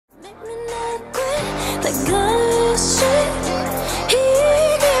that good shit. He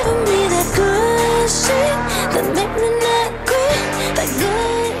giving me that good shit that make me not quit, that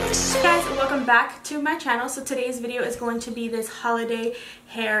good shit. Hey guys, welcome back to my channel. So today's video is going to be this holiday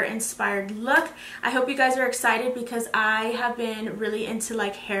hair inspired look. I hope you guys are excited because I have been really into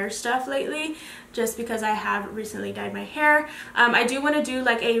like hair stuff lately, just because I have recently dyed my hair. I do want to do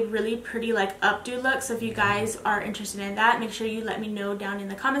like a really pretty like updo look, so if you guys are interested in that, make sure you let me know down in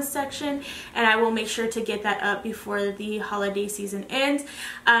the comments section and I will make sure to get that up before the holiday season ends.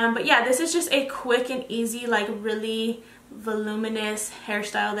 But yeah, this is just a quick and easy, like really voluminous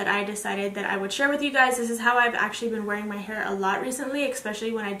hairstyle that I decided that I would share with you guys. This is how I've actually been wearing my hair a lot recently,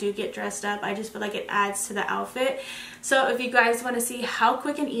 especially when I do get dressed up. I just feel like it adds to the outfit. So if you guys want to see how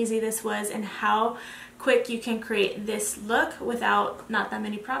quick and easy this was and how quick you can create this look without not that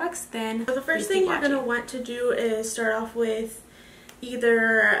many products, then the first thing you're going to want to do is start off with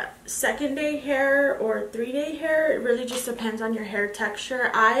either second day hair or 3-day hair. It really just depends on your hair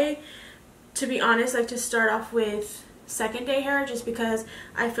texture. I, to be honest, like to start off with second day hair just because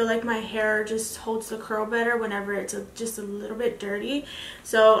I feel like my hair just holds the curl better whenever it's just a little bit dirty.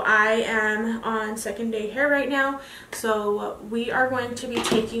 So I am on second day hair right now. So we are going to be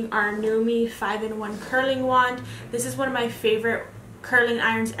taking our NuMe 5-in-1 curling wand. This is one of my favorite curling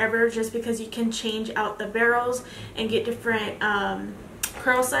irons ever, just because you can change out the barrels and get different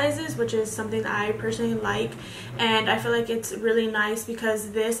curl sizes, which is something that I personally like, and I feel like it's really nice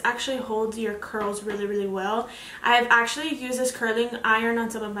because this actually holds your curls really well. I have actually used this curling iron on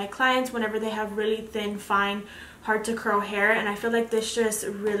some of my clients whenever they have really thin, fine, hard to curl hair, and I feel like this just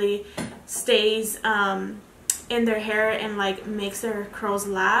really stays in their hair and like makes their curls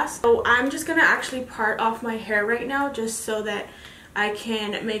last. So I'm just gonna actually part off my hair right now just so that I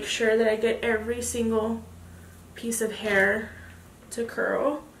can make sure that I get every single piece of hair to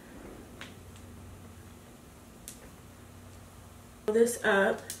curl. Pull this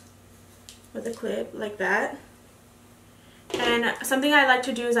up with a clip like that. And something I like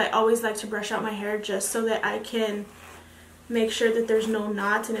to do is I always like to brush out my hair just so that I can make sure that there's no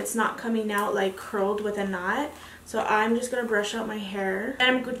knots and it's not coming out like curled with a knot. So I'm just going to brush out my hair.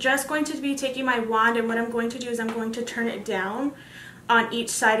 And I'm just going to be taking my wand, and what I'm going to do is I'm going to turn it down on each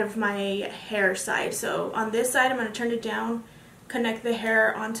side of my hair side. So on this side I'm going to turn it down, connect the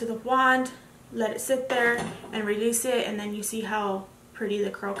hair onto the wand, let it sit there and release it, and then you see how pretty the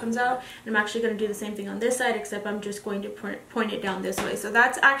curl comes out. And I'm actually going to do the same thing on this side, except I'm just going to point it down this way. So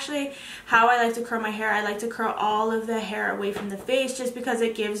that's actually how I like to curl my hair. I like to curl all of the hair away from the face just because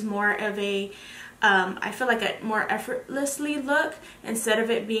it gives more of a I feel like a more effortlessly look instead of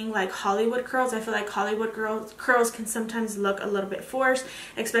it being like Hollywood curls. I feel like Hollywood curls can sometimes look a little bit forced,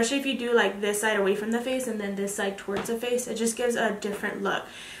 especially if you do like this side away from the face and then this side towards the face. It just gives a different look.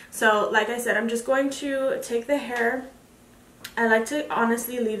 So like I said, I'm just going to take the hair. I like to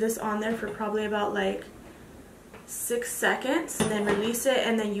honestly leave this on there for probably about like 6 seconds and then release it,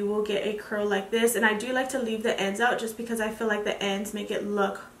 and then you will get a curl like this. And I do like to leave the ends out just because I feel like the ends make it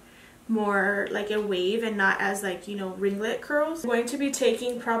look more like a wave and not as like, you know, ringlet curls. I'm going to be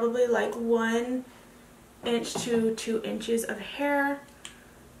taking probably like 1 inch to 2 inches of hair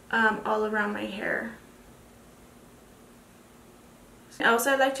all around my hair. Else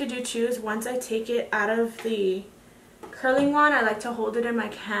I like to do too is once I take it out of the curling wand, I like to hold it in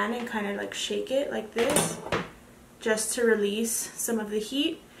my hand and kind of like shake it like this just to release some of the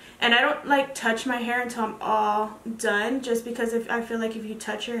heat. And I don't like touch my hair until I'm all done, just because I feel like if you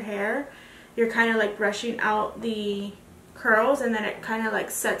touch your hair, you're kind of like brushing out the curls and then it kind of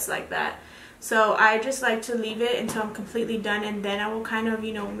like sets like that. So I just like to leave it until I'm completely done, and then I will kind of,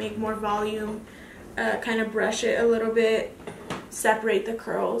 you know, make more volume, kind of brush it a little bit, separate the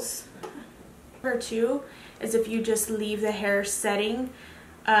curls. Number 2 is if you just leave the hair setting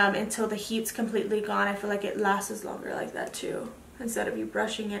until the heat's completely gone. I feel like it lasts longer like that too, instead of you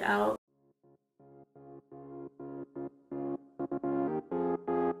brushing it out.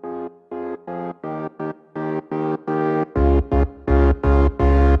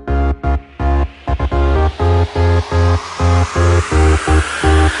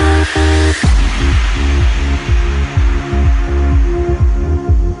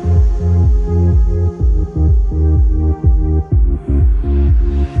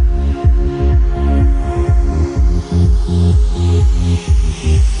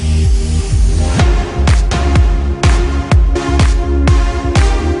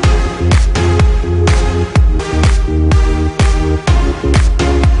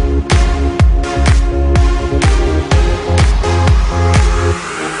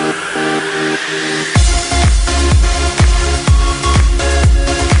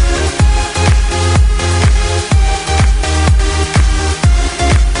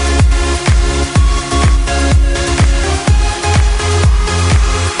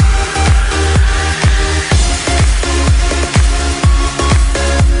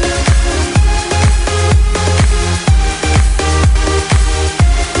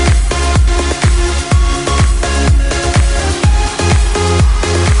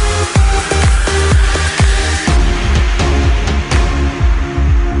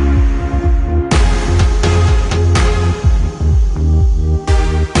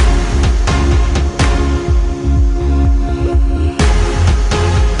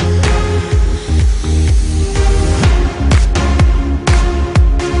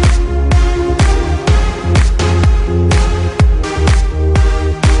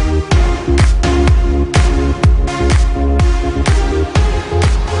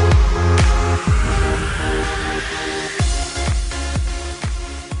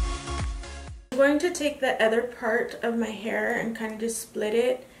 going to take the other part of my hair and kind of just split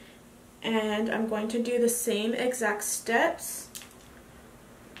it, and I'm going to do the same exact steps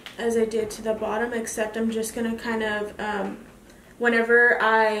as I did to the bottom, except I'm just going to kind of, whenever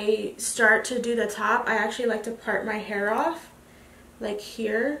I start to do the top, I actually like to part my hair off, like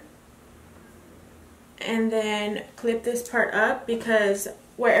here, and then clip this part up, because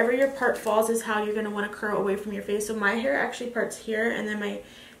wherever your part falls is how you're going to want to curl away from your face. So my hair actually parts here, and then my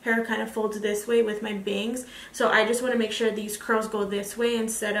hair kind of folds this way with my bangs. So I just want to make sure these curls go this way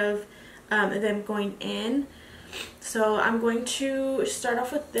instead of them going in. So I'm going to start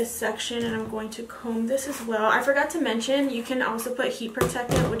off with this section, and I'm going to comb this as well. I forgot to mention, you can also put heat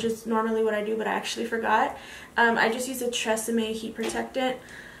protectant, which is normally what I do, but I actually forgot. I just use a Tresemme heat protectant,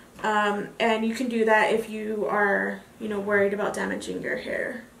 and you can do that if you are, you know, worried about damaging your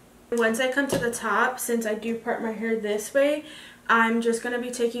hair. Once I come to the top, since I do part my hair this way, I'm just going to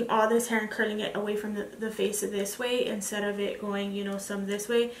be taking all this hair and curling it away from the face this way instead of it going, you know, some this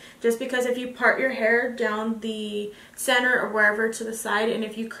way. Just because if you part your hair down the center or wherever to the side, and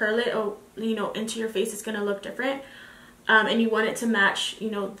if you curl it, you know, into your face, it's going to look different. And you want it to match, you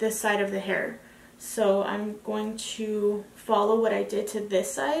know, this side of the hair. So I'm going to follow what I did to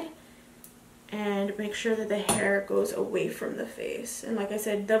this side and make sure that the hair goes away from the face. And like I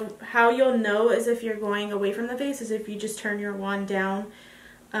said, how you'll know is if you're going away from the face is if you just turn your wand down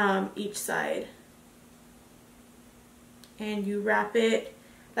each side. And you wrap it,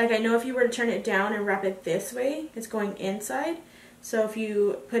 like I know if you were to turn it down and wrap it this way, it's going inside. So if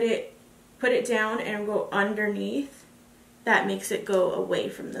you put it down and go underneath, that makes it go away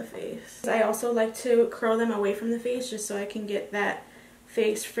from the face. I also like to curl them away from the face just so I can get that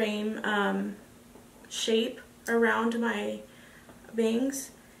face frame shape around my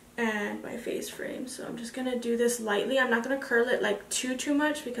bangs and my face frame. So I'm just gonna do this lightly. I'm not gonna curl it like too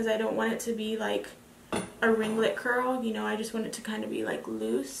much because I don't want it to be like a ringlet curl, you know. I just want it to kind of be like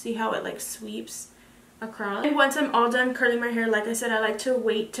loose. See how it like sweeps across. And once I'm all done curling my hair, like I said, I like to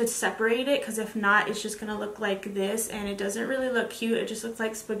wait to separate it, because if not, it's just gonna look like this and it doesn't really look cute. It just looks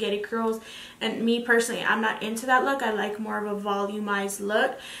like spaghetti curls, and me personally, I'm not into that look. I like more of a volumized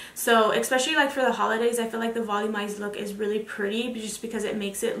look. So especially like for the holidays, I feel like the volumized look is really pretty just because it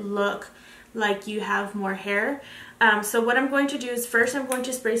makes it look like you have more hair. So what I'm going to do is first I'm going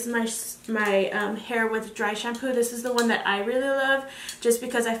to spray my hair with dry shampoo. This is the one that I really love just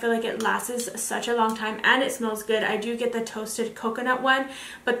because I feel like it lasts such a long time and it smells good. I do get the toasted coconut one,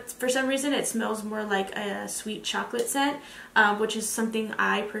 but for some reason it smells more like a sweet chocolate scent, which is something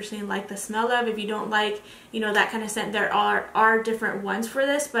I personally like the smell of. If you don't like, you know, that kind of scent, there are different ones for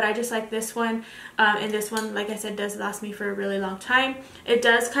this, but I just like this one. And this one, like I said, does last me for a really long time. It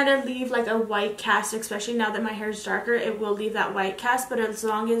does kind of leave like a white cast, especially now that my hair is darker. It will leave that white cast, but as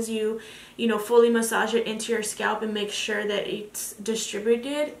long as you know, fully massage it into your scalp and make sure that it's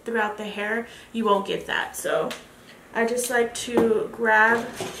distributed throughout the hair, you won't get that. So I just like to grab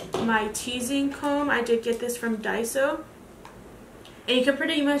my teasing comb. I did get this from Daiso, and you can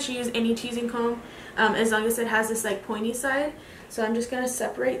pretty much use any teasing comb as long as it has this like pointy side. So I'm just going to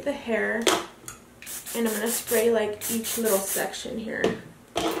separate the hair, and I'm going to spray like each little section here.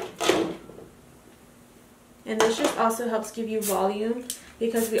 And this just also helps give you volume,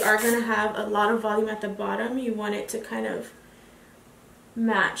 because we are going to have a lot of volume at the bottom. You want it to kind of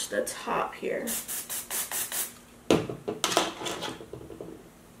match the top here.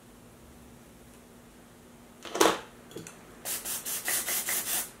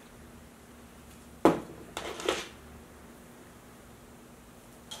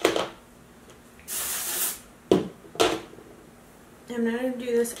 I'm going to do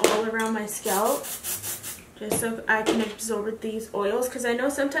this all around my scalp, just so I can absorb these oils, because I know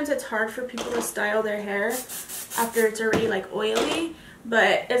sometimes it's hard for people to style their hair after it's already like oily,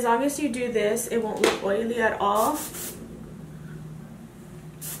 but as long as you do this, it won't look oily at all.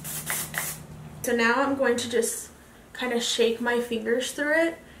 So now I'm going to just kind of shake my fingers through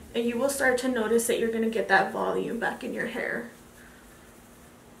it, and you will start to notice that you're going to get that volume back in your hair.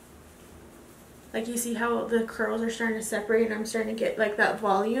 Like, you see how the curls are starting to separate and I'm starting to get like that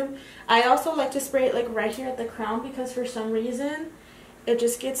volume. I also like to spray it like right here at the crown, because for some reason it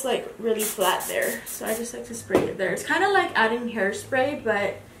just gets like really flat there. So I just like to spray it there. It's kind of like adding hairspray,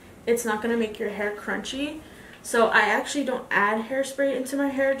 but it's not going to make your hair crunchy. So I actually don't add hairspray into my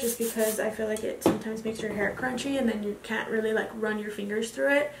hair just because I feel like it sometimes makes your hair crunchy and then you can't really like run your fingers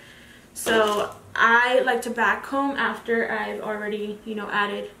through it. So I like to back comb after I've already, you know,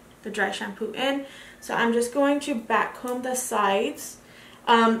 added the dry shampoo in. So I'm just going to back comb the sides,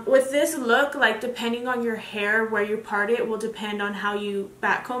 With this look, like depending on your hair, where you part it will depend on how you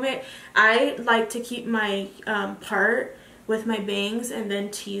back comb it. I like to keep my part with my bangs and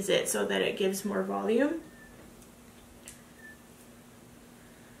then tease it so that it gives more volume.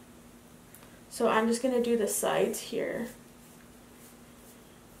 So I'm just going to do the sides here.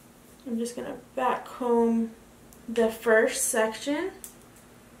 I'm just going to back comb the first section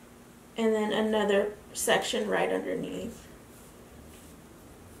and then another section right underneath.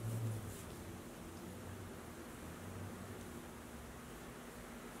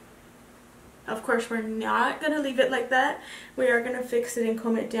 Of course, we're not going to leave it like that. We are going to fix it and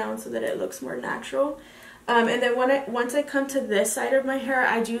comb it down so that it looks more natural. And then once I come to this side of my hair,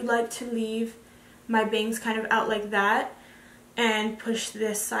 I do like to leave my bangs kind of out like that and push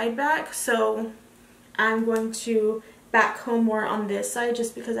this side back. So I'm going to back comb more on this side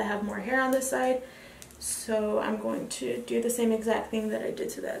just because I have more hair on this side. So I'm going to do the same exact thing that I did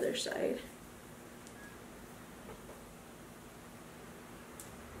to the other side.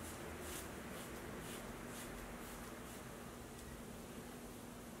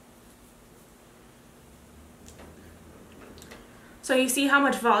 So you see how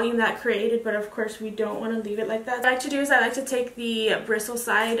much volume that created, but of course we don't want to leave it like that. What I like to do is I like to take the bristle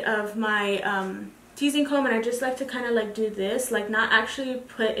side of my teasing comb, and I just like to kind of like do this, like not actually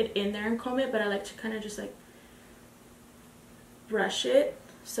put it in there and comb it, but I like to kind of just like brush it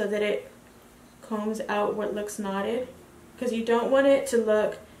so that it combs out what looks knotted, because you don't want it to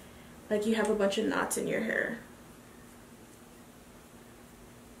look like you have a bunch of knots in your hair.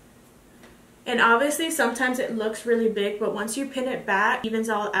 And obviously sometimes it looks really big, but once you pin it back, it evens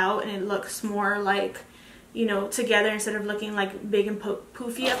all out and it looks more like, you know, together instead of looking like big and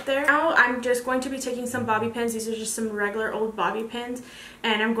poofy up there. Now I'm just going to be taking some bobby pins. These are just some regular old bobby pins,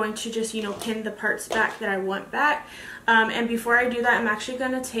 and I'm going to just, you know, pin the parts back that I want back. And before I do that, I'm actually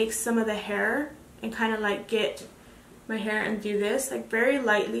going to take some of the hair and kind of like get my hair and do this like very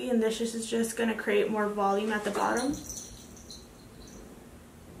lightly, and this is just going to create more volume at the bottom.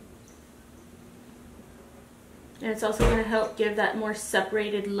 And it's also going to help give that more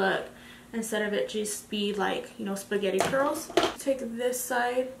separated look instead of it just be like, you know, spaghetti curls. Take this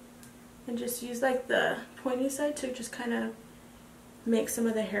side and just use like the pointy side to just kind of make some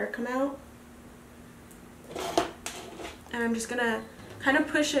of the hair come out. And I'm just going to kind of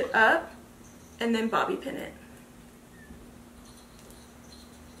push it up and then bobby pin it.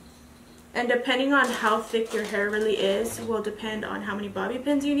 And depending on how thick your hair really is will depend on how many bobby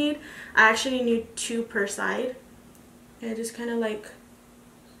pins you need. I actually need 2 per side. And just kind of like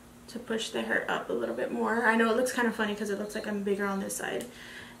to push the hair up a little bit more. I know it looks kind of funny because it looks like I'm bigger on this side.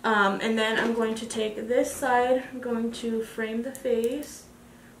 And then I'm going to take this side, I'm going to frame the face,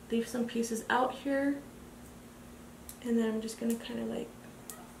 leave some pieces out here, and then I'm just going to kind of like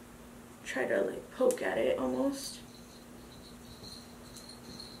try to like poke at it almost.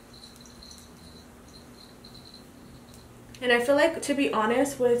 And I feel like, to be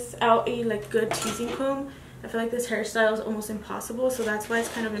honest, without a like good teasing comb, I feel like this hairstyle is almost impossible. So that's why it's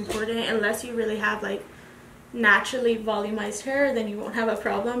kind of important. Unless you really have like naturally volumized hair, then you won't have a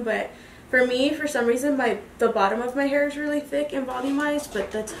problem. But for me, for some reason, the bottom of my hair is really thick and volumized, but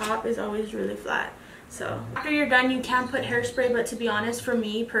the top is always really flat. So after you're done, you can put hairspray, but to be honest, for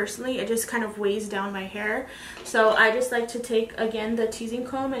me personally, it just kind of weighs down my hair. So I just like to take, again, the teasing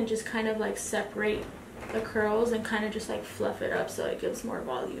comb and just kind of like separate the curls and kind of just like fluff it up so it gives more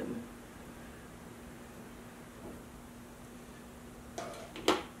volume.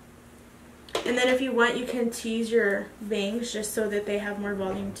 And then if you want, you can tease your bangs just so that they have more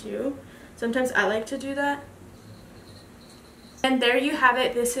volume too. Sometimes I like to do that. And there you have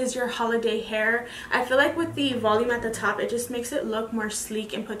it. This is your holiday hair. I feel like with the volume at the top, it just makes it look more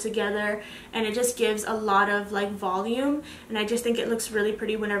sleek and put together, and it just gives a lot of like volume, and I just think it looks really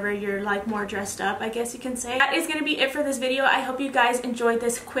pretty whenever you're like more dressed up, I guess you can say. That is going to be it for this video. I hope you guys enjoyed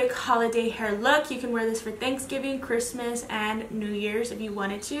this quick holiday hair look. You can wear this for Thanksgiving, Christmas, and New Year's if you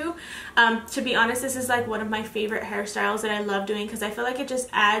wanted to. To be honest, this is like one of my favorite hairstyles that I love doing because I feel like it just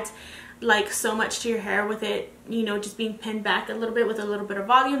adds like so much to your hair with it, you know, just being pinned back a little bit with a little bit of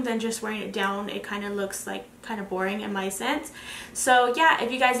volume. Then just wearing it down, it kind of looks like kind of boring in my sense. So yeah,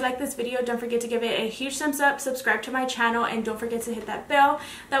 if you guys like this video, don't forget to give it a huge thumbs up, subscribe to my channel, and don't forget to hit that bell.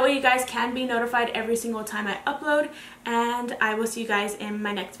 That way you guys can be notified every single time I upload, and I will see you guys in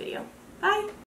my next video. Bye!